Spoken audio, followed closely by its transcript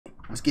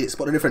Let's get it.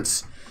 Spot the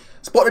difference.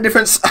 Spot the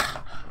difference.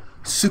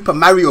 Super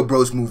Mario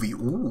Bros. Movie.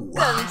 Ooh.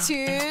 Welcome to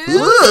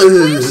the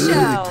quiz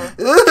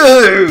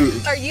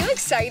show. Are you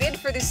excited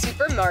for the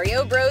Super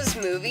Mario Bros.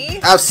 Movie?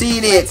 I've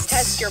seen it. Let's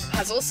test your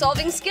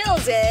puzzle-solving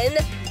skills in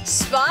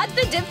Spot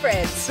the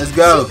Difference. Let's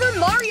go. Super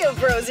Mario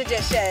Bros.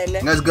 Edition.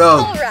 Let's go.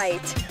 All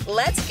right,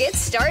 let's get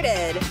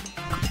started.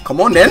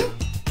 Come on then.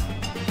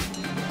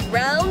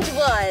 Round 1.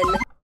 I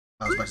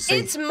was about to say.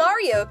 It's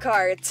Mario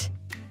Kart.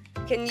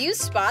 Can you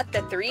spot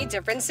the 3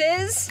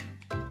 differences?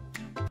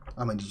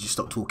 I mean, did you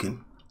stop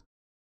talking?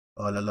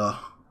 Oh la la.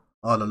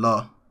 Oh la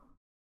la.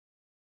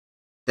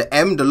 The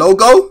M, the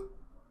logo.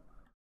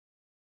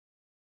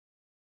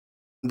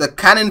 The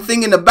cannon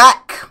thing in the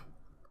back.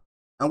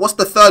 And what's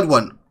the third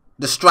one?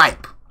 The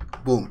stripe.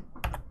 Boom.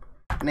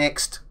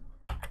 Next.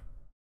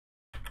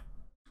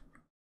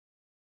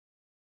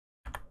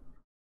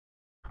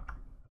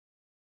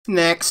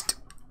 Next.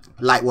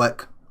 Light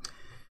work.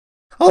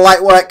 Oh,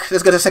 light work.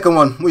 Let's get the second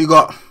one. What you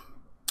got?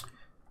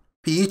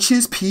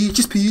 Peaches,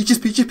 peaches, peaches,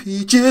 peaches,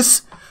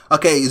 peaches.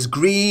 Okay, it's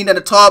green at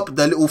the top.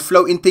 The little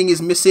floating thing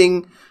is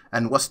missing.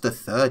 And what's the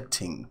third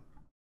thing?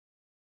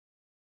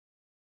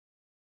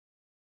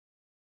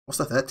 What's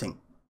the third thing?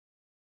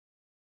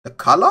 The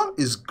color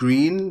is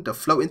green. The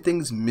floating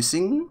thing is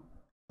missing.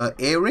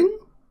 Earring?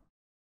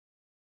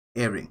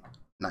 Earring.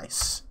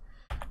 Nice.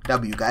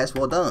 W, guys.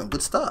 Well done.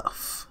 Good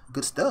stuff.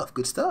 Good stuff.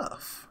 Good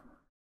stuff.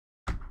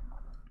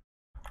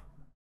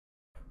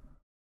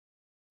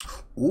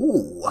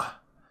 Ooh.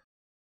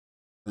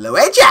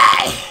 Luigi!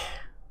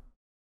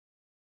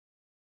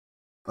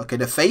 Okay,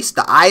 the face,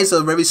 the eyes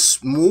are very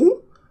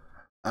small.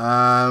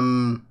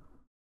 Let's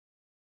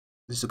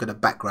look at the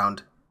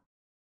background.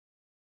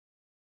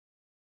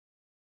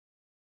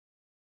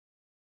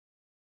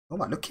 What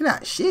am I looking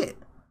at? Shit.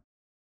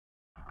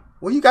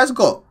 What you guys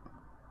got?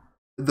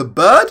 The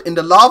bird in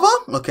the lava?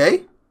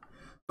 Okay.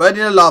 Bird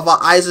in the lava,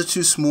 eyes are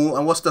too small.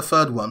 And what's the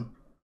third one?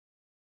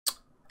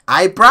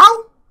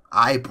 Eyebrow?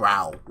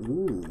 Eyebrow.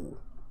 Ooh.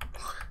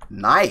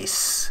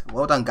 Nice.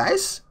 Well done,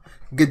 guys.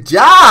 Good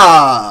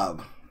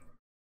job.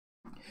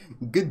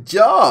 Good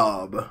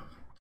job.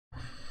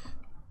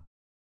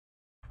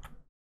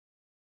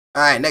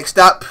 Alright, next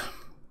up.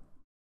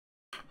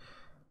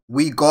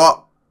 We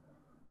got...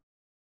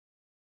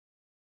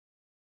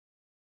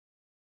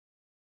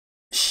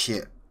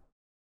 Shit.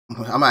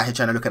 I'm out here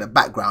trying to look at the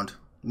background.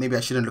 Maybe I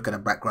shouldn't look at the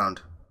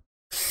background.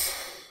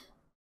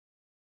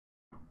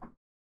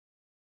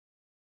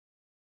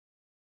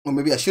 Or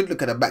maybe I should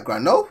look at the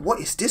background. No? What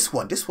is this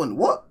one? This one,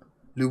 what?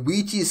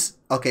 Luigi's...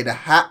 Okay, the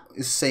hat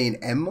is saying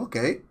M.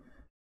 Okay.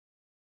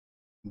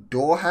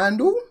 Door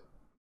handle?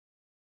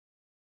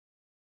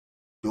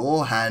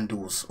 Door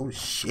handles. Oh,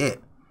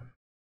 shit.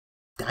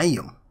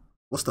 Damn.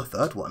 What's the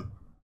third one?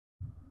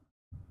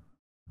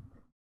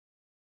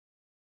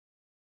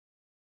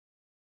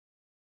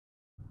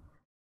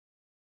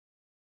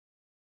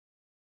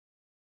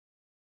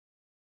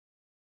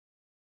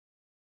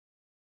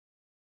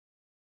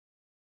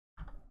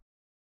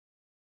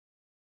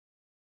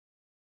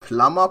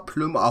 Plumber,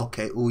 plumber.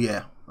 Okay. Oh,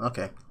 yeah.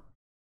 Okay.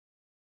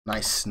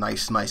 Nice,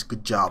 nice, nice.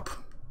 Good job.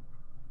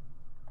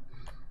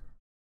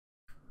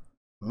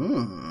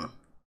 The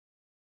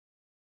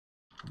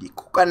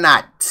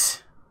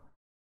coconut.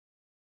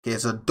 Okay,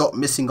 there's a dot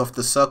missing off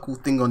the circle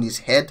thing on his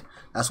head.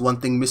 That's one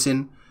thing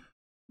missing.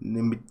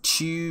 Number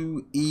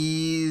 2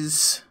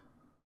 is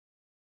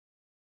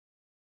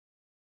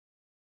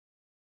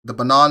the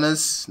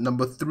bananas.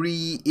 Number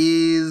 3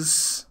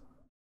 is...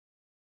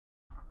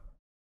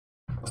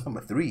 What's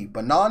number 3?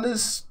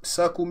 Bananas,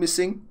 circle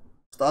missing.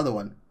 What's the other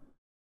one?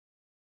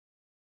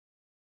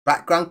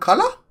 Background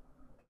color?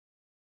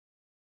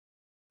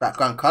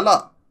 Background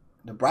color.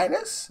 The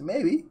brightness?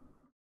 Maybe.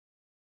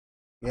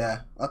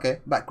 Yeah, okay.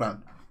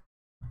 Background.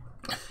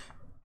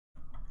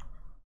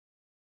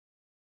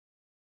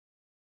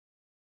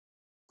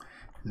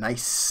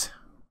 Nice.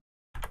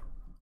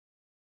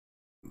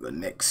 Go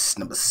next,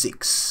 number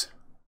 6.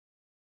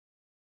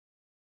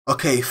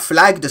 Okay,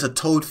 flag. There's a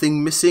toad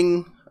thing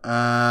missing.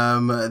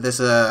 There's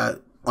a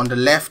on the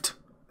left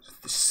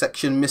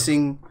section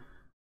missing,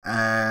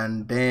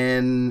 and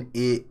then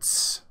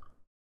it's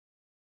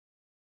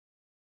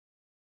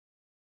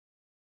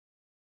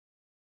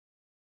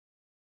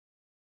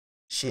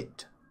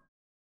shit.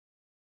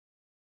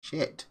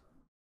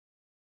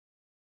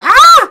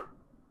 Ah!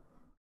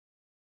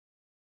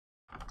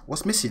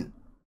 What's missing?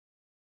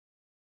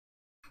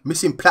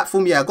 Missing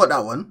platform. Yeah, I got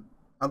that one.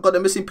 I got the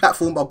missing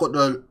platform. I got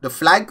the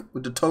flag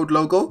with the toad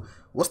logo.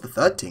 What's the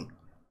third thing?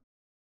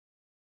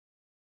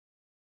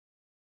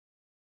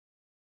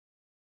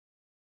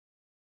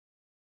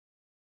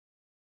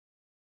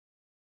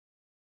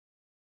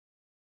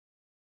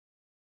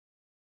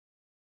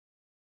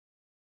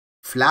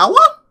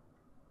 Flower?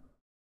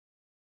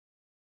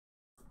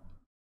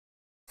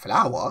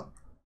 Flower?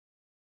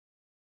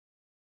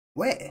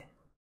 Where?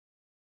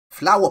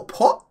 Flower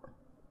pot?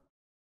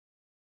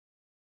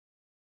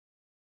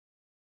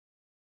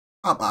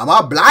 Am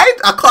I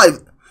blind? I can't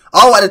even...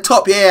 Oh, at the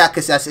top. Yeah, I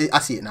can see. I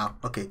see it now.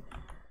 Okay.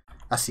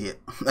 I see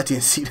it. I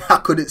didn't see that. I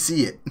couldn't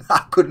see it.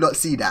 I could not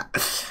see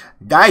that.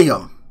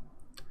 Damn.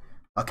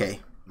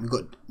 Okay, we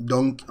got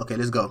Donk. Okay,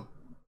 let's go.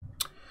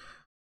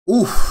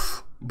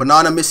 Oof.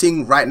 Banana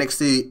missing right next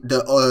to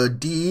the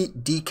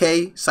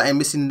DK. Something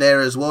missing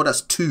there as well.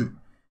 That's 2.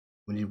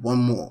 We need 1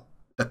 more.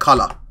 The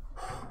color.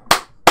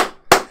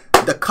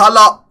 The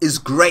color is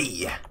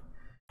grey.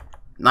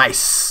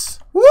 Nice.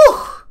 Woo.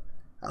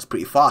 That was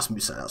pretty fast,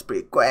 Musa. That was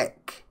pretty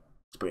quick.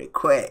 It's pretty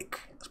quick.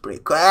 It's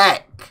pretty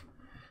quick.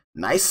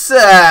 Nice.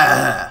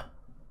 Alright,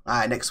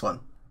 next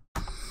one.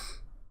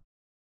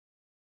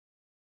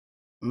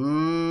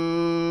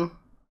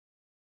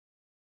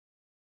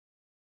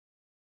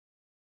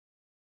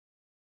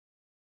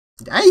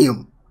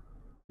 Damn.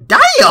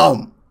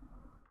 Damn.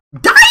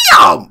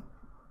 Damn.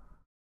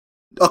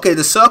 Okay,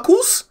 the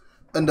circles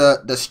and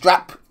the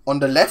strap on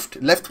the left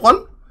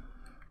one.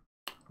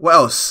 What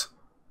else?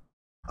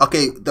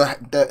 Okay,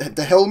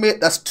 the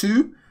helmet, that's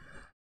 2.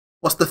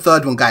 What's the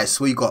third one, guys?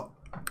 What you got?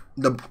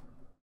 The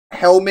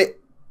helmet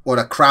or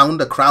the crown.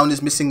 The crown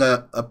is missing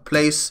a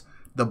place.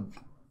 The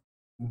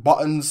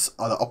buttons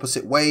are the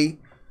opposite way.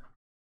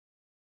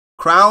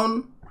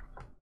 Crown,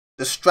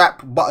 the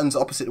strap, buttons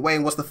opposite way.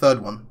 And what's the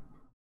third one?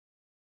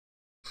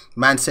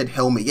 Man said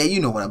helmet. Yeah, you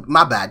know what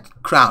my bad.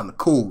 Crown.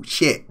 Cool.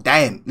 Shit.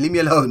 Damn. Leave me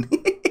alone.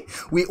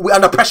 We're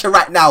under pressure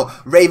right now,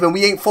 Raven.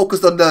 We ain't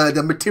focused on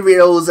the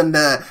materials and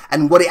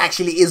what it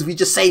actually is. We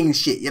just saying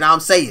shit. You know what I'm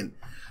saying?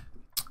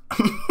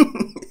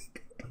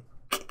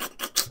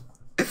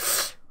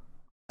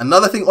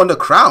 Another thing on the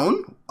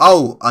crown.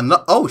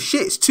 Oh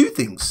shit. It's 2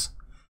 things.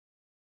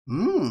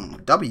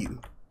 W.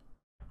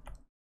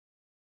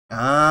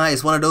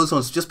 It's one of those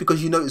ones. Just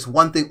because you notice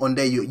one thing on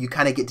there, you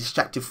kind of get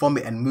distracted from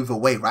it and move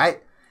away,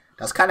 right?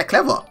 That's kind of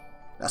clever.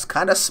 That's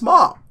kind of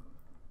smart.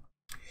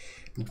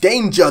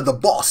 Danger the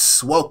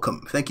boss.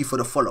 Welcome. Thank you for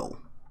the follow.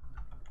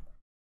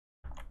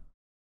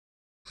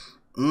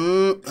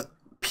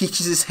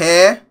 Peaches'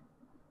 hair.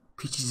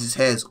 Peaches'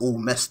 hair is all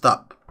messed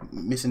up.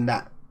 Missing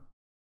that.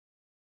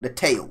 The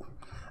tail.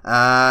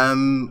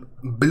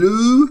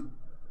 Blue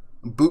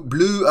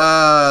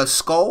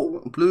skull.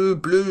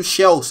 Blue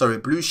shell. Sorry,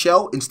 blue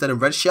shell instead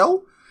of red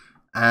shell.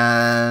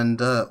 And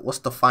what's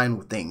the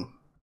final thing?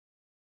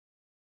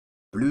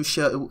 Blue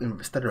shell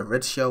instead of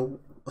red shell.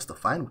 What's the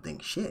final thing?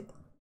 Shit.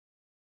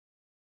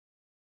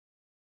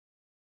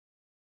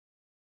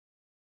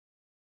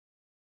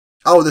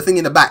 Oh, the thing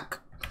in the back.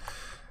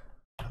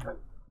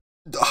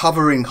 The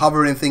hovering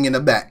thing in the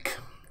back.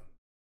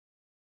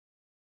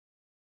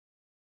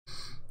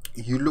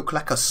 You look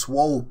like a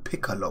swole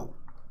piccolo.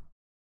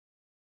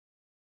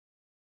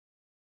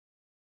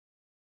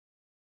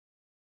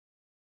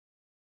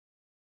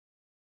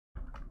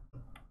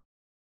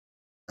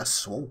 A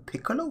swole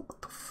piccolo?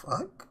 What the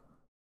fuck?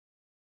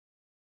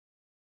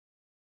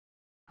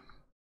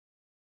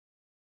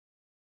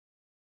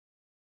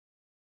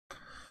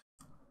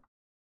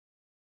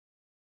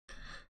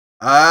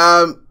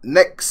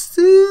 Next.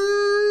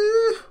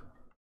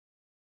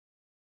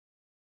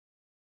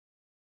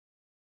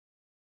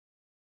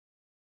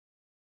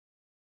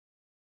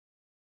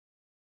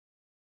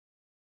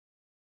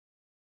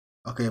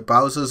 Okay,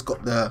 Bowser's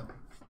got the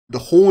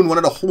horn. One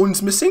of the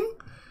horns missing.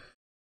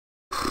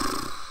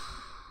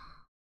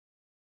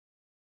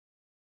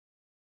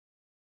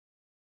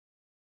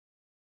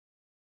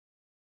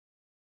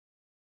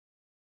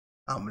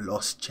 I'm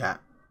lost, chat.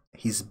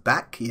 He's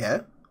back,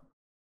 yeah.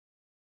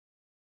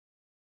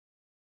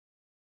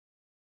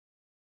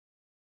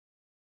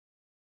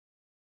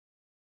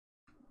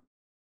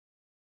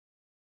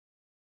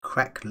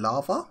 Crack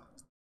lava.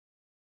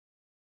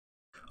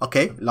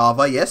 Okay,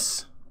 lava,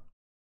 yes.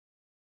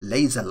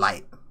 Laser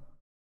light.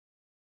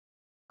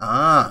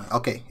 Ah,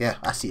 okay, yeah,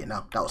 I see it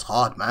now. That was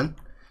hard, man.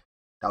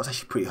 That was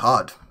actually pretty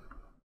hard.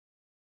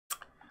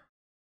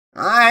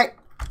 Alright.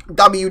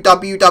 W.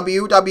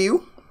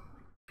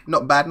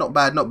 Not bad, not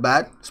bad, not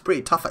bad. It's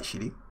pretty tough,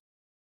 actually.